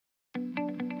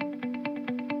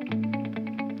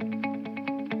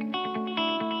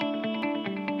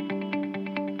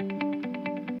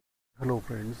Hello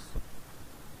friends,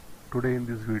 today in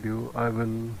this video I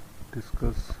will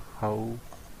discuss how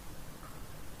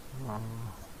uh,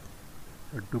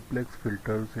 duplex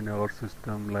filters in our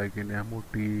system like in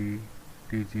MOT,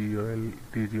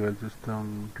 TGOL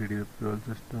system, TDFOL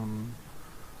system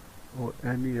or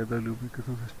any other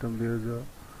lubrication system. There is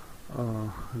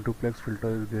a duplex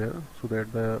filter is there so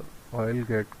that the oil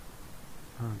get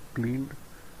cleaned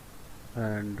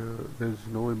and there is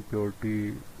no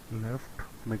impurity left,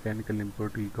 mechanical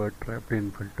impurity got trapped in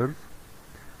filters.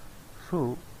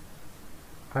 So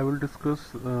I will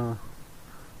discuss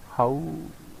how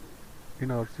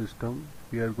in our system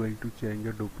we are going to change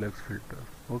a duplex filter.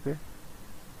 Okay,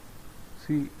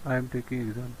 see, I am taking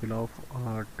example of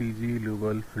TG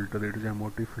Lube filter, that is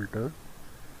MOT filter,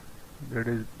 that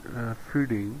is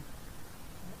feeding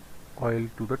oil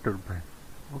to the turbine.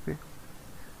 Okay,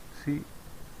 see,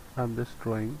 I am just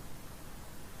drawing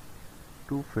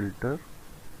two filter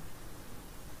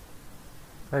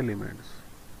elements.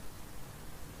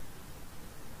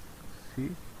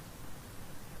 See,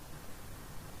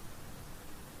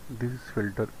 this is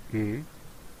filter A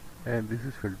and this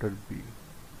is filter B.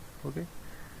 Okay,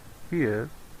 here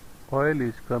oil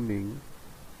is coming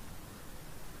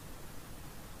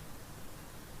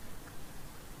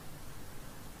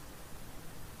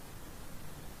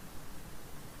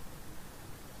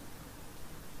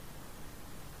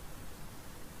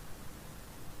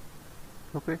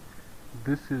okay,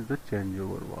 this is the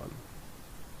changeover valve.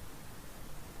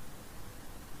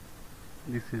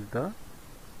 This is the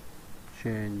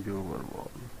changeover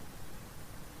valve.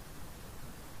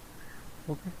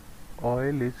 Okay,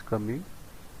 oil is coming,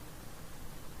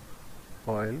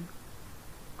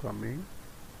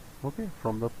 okay,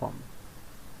 from the pump.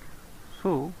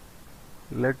 So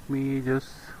let me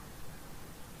just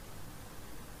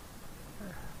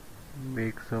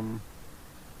make some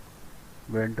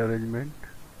vent arrangement.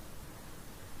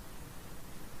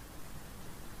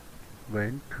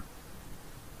 Vent,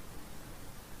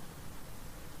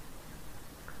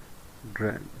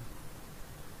 drain,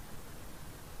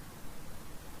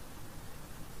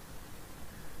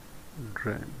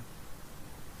 drain.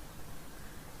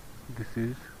 This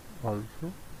is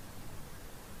also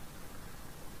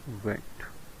vent.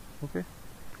 Okay,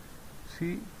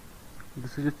 see,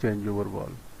 this is a changeover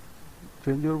valve.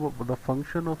 The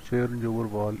function of changeover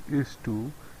valve is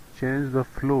to change the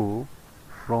flow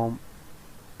from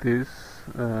this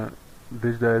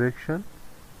this direction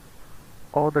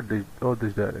or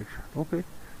this direction. Okay,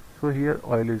 so here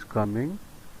oil is coming,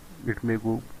 it may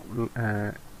go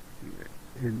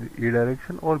in E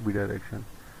direction or B direction.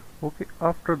 Okay,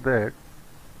 after that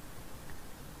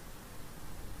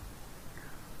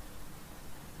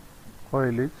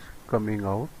oil is coming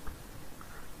out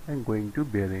and going to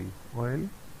bearing. Oil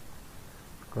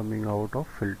coming out of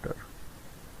filter.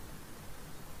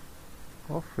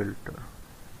 So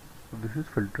this is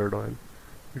filtered oil.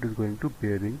 It is going to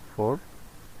bearing for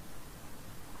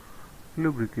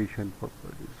lubrication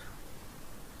purposes.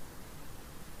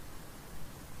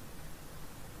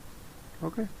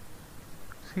 Okay,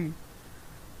 see,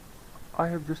 I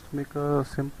have just make a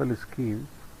simple scheme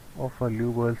of a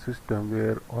lube oil system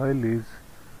where oil is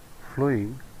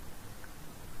flowing.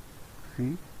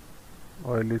 See,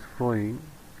 oil is flowing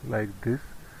like this.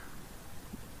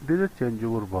 This is a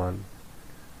changeover valve.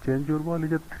 Changeover valve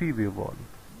is a three-way valve.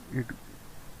 It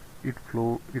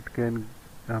can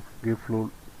give flow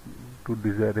to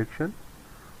this direction,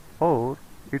 or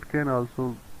it can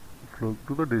also flow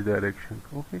to the this direction.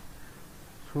 Okay,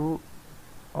 so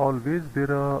always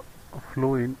there are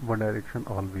flow in one direction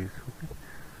always. Okay,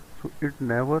 so it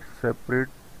never separate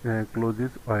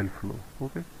closes oil flow.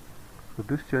 Okay, so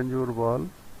this changeover valve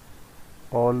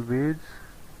always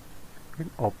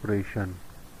in operation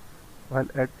while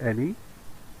at any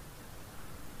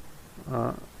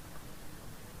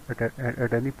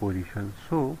at any position.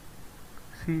 So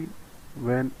see,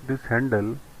 when this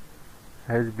handle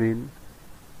has been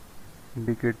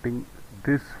indicating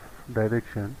this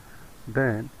direction,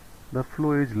 then the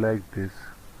flow is like this.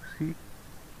 See,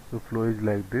 the flow is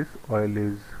like this. Oil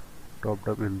is topped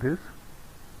up in this,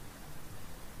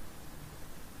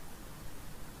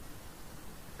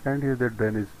 and here the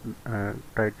drain is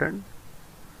tightened,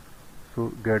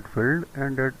 so get filled,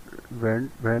 and that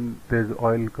when there is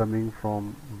oil coming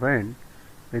from vent,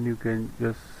 then you can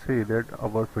just say that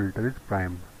our filter is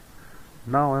primed.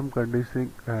 Now I am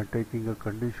taking a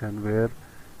condition where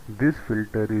this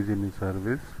filter is in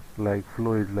service, like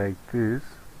flow is like this.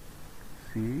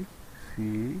 See,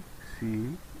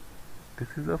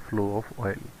 this is a flow of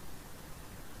oil.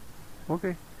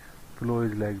 Okay, flow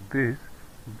is like this,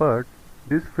 but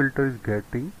this filter is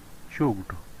getting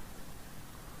choked.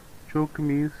 Choked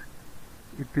means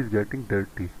it is getting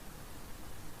dirty.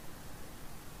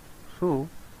 So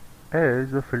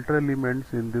as the filter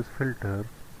elements in this filter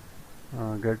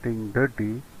getting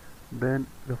dirty, then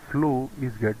the flow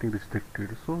is getting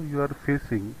restricted. So you are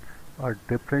facing a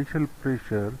differential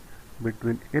pressure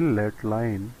between inlet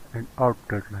line and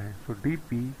outlet line. So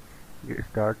dP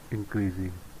start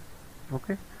increasing.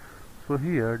 Okay. So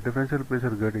here differential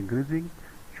pressure get increasing,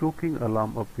 choking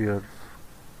alarm appears.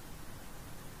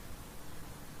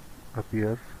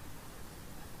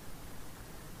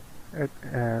 At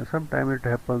sometime it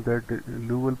happens that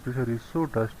level pressure is so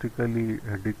drastically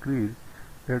decreased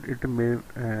that it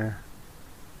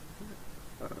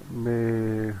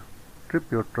may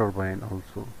trip your turbine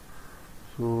also.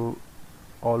 So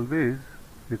always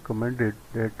recommended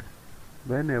that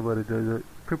whenever there is a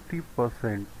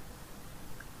 50%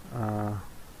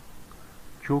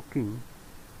 choking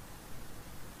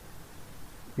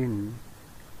in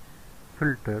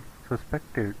filter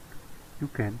suspected, you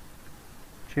can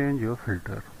change your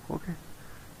filter. Okay,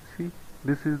 see,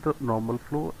 this is the normal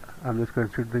flow. I'm just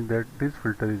considering that this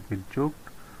filter is been choked,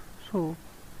 so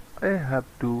I have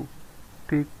to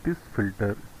take this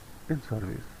filter in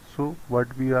service. So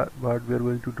what we are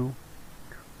going to do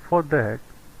for that,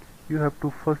 you have to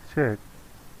first check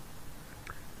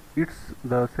it's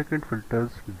the second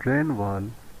filter's drain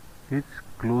valve is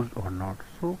closed or not.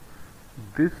 So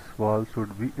this valve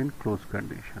should be in closed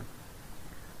condition.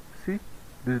 See,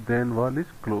 this drain valve is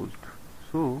closed.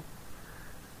 So,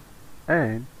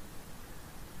 and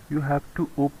you have to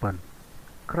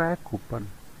crack open.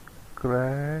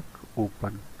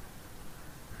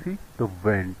 See the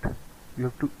vent. You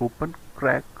have to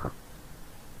crack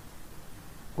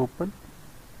open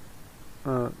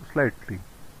slightly.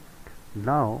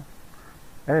 Now,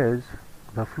 as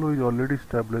the flow is already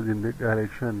established in the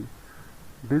direction,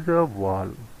 this is a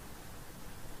valve.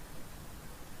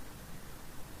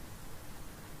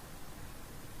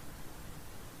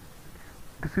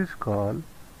 This is called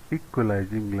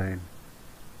equalizing line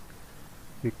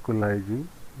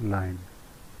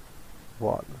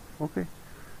valve. Okay,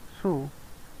 so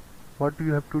what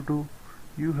you have to do,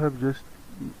 you have just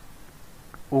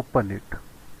open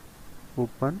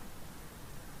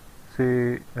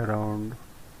say around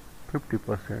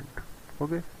 50%.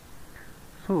 Okay,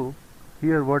 so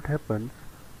here what happens,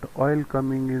 the oil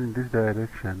coming in this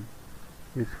direction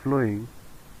is flowing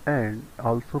and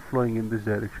also flowing in this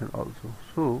direction also.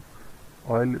 So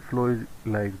oil flow is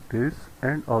like this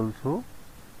and also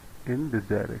in this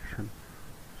direction.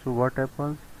 So what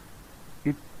happens,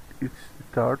 it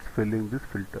starts filling this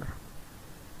filter.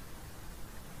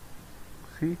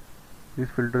 See, this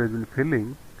filter has been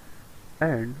filling,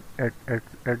 and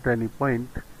at any point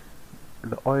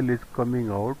the oil is coming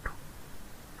out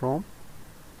from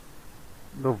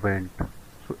the vent.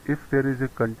 So if there is a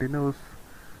continuous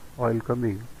oil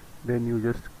coming, then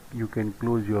you can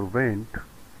close your vent.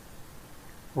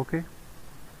 Okay,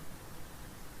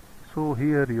 so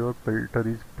here your filter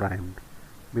is primed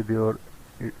with your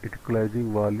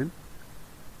equalizing valve in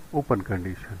open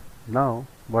condition. Now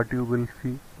what you will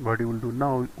do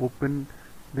now, open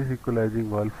this equalizing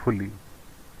valve fully.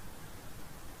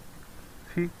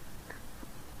 See,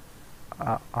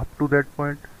 up to that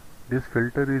point this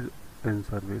filter is in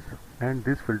service and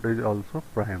this filter is also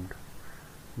primed.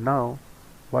 Now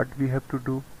what we have to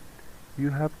do,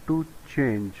 you have to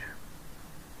change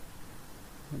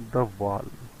the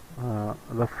valve,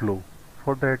 the flow.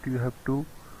 For that you have to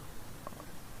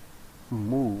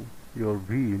move your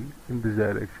wheel in this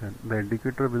direction. The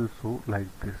indicator will show like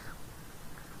this.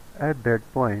 At that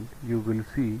point you will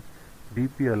see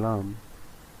DP alarm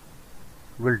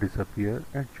will disappear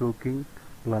and choking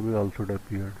alarm will also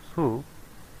disappear. So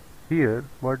here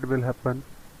what will happen,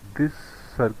 this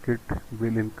circuit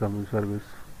will come in service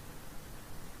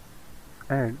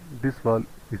and this valve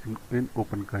is in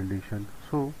open condition.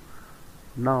 So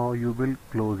now you will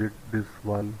close this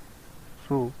valve,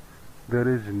 so there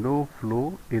is no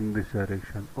flow in this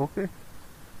direction. Okay,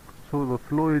 so the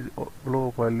flow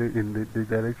of oil is in this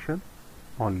direction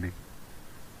only.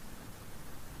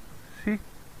 See,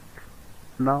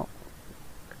 now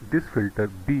this filter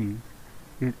B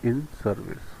is in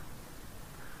service.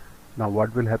 Now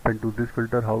what will happen to this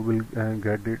filter, how will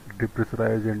get it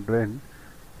depressurized and drained?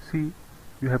 See,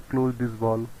 you have closed this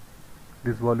valve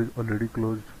is already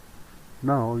closed.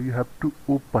 Now you have to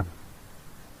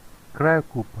crack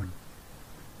open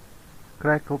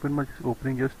much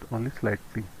opening just only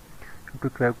slightly. You have to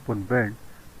crack open vent.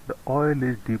 The oil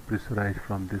is depressurized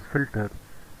from this filter,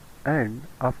 and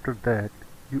after that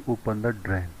you open the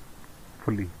drain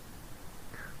fully.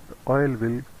 The oil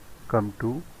will come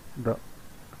to the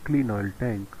clean oil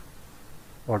tank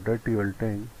or dirty oil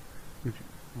tank, which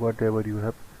whatever you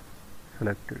have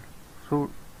selected. So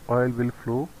oil will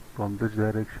flow from this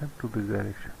direction to this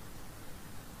direction.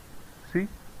 See,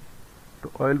 the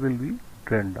oil will be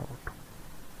drained out.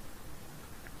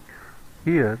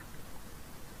 Here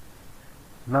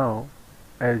now,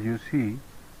 as you see,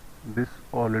 this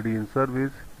already in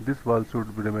service, this valve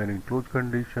should remain in closed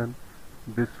condition,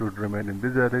 this should remain in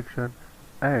this direction,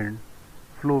 and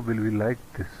flow will be like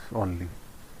this only.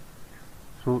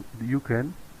 So you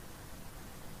can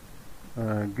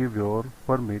give your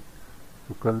permit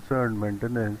to concerned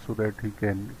maintenance so that he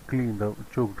can clean the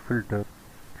choked filter,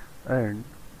 and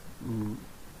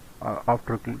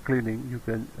after cleaning you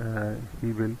can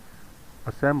he will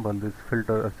assemble this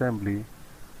filter assembly,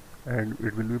 and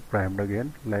it will be primed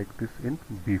again like this in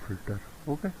B filter.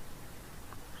 Okay,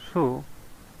 so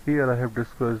here I have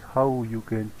discussed how you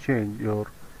can change your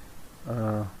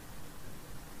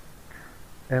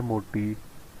MOT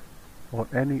or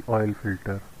any oil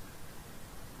filter.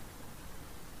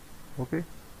 Okay,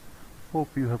 hope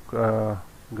you have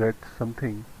get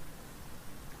something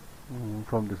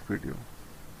from this video.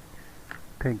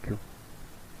 Thank you.